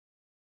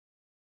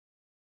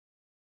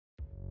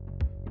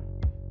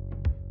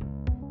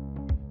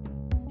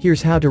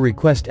Here's how to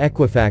request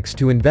Equifax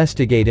to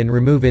investigate and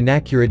remove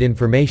inaccurate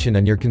information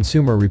on your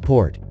consumer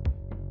report.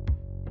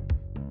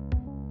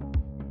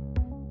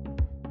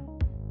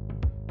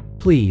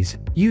 Please,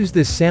 use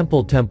this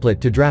sample template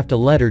to draft a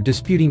letter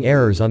disputing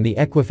errors on the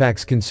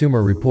Equifax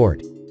consumer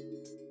report.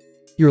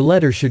 Your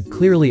letter should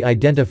clearly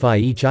identify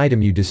each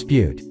item you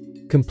dispute.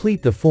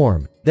 Complete the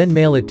form, then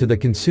mail it to the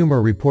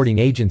consumer reporting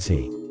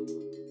agency.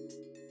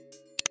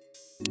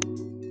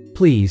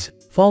 Please,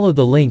 follow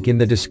the link in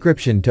the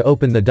description to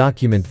open the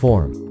document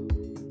form.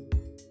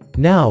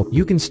 Now,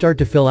 you can start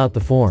to fill out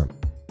the form.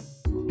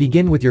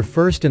 Begin with your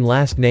first and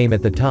last name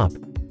at the top.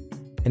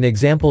 An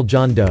example: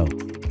 John Doe.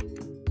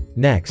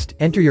 Next,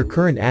 enter your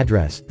current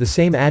address, the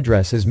same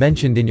address as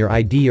mentioned in your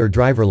ID or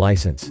driver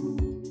license.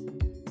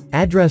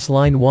 Address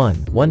line 1,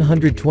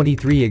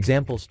 123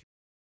 examples.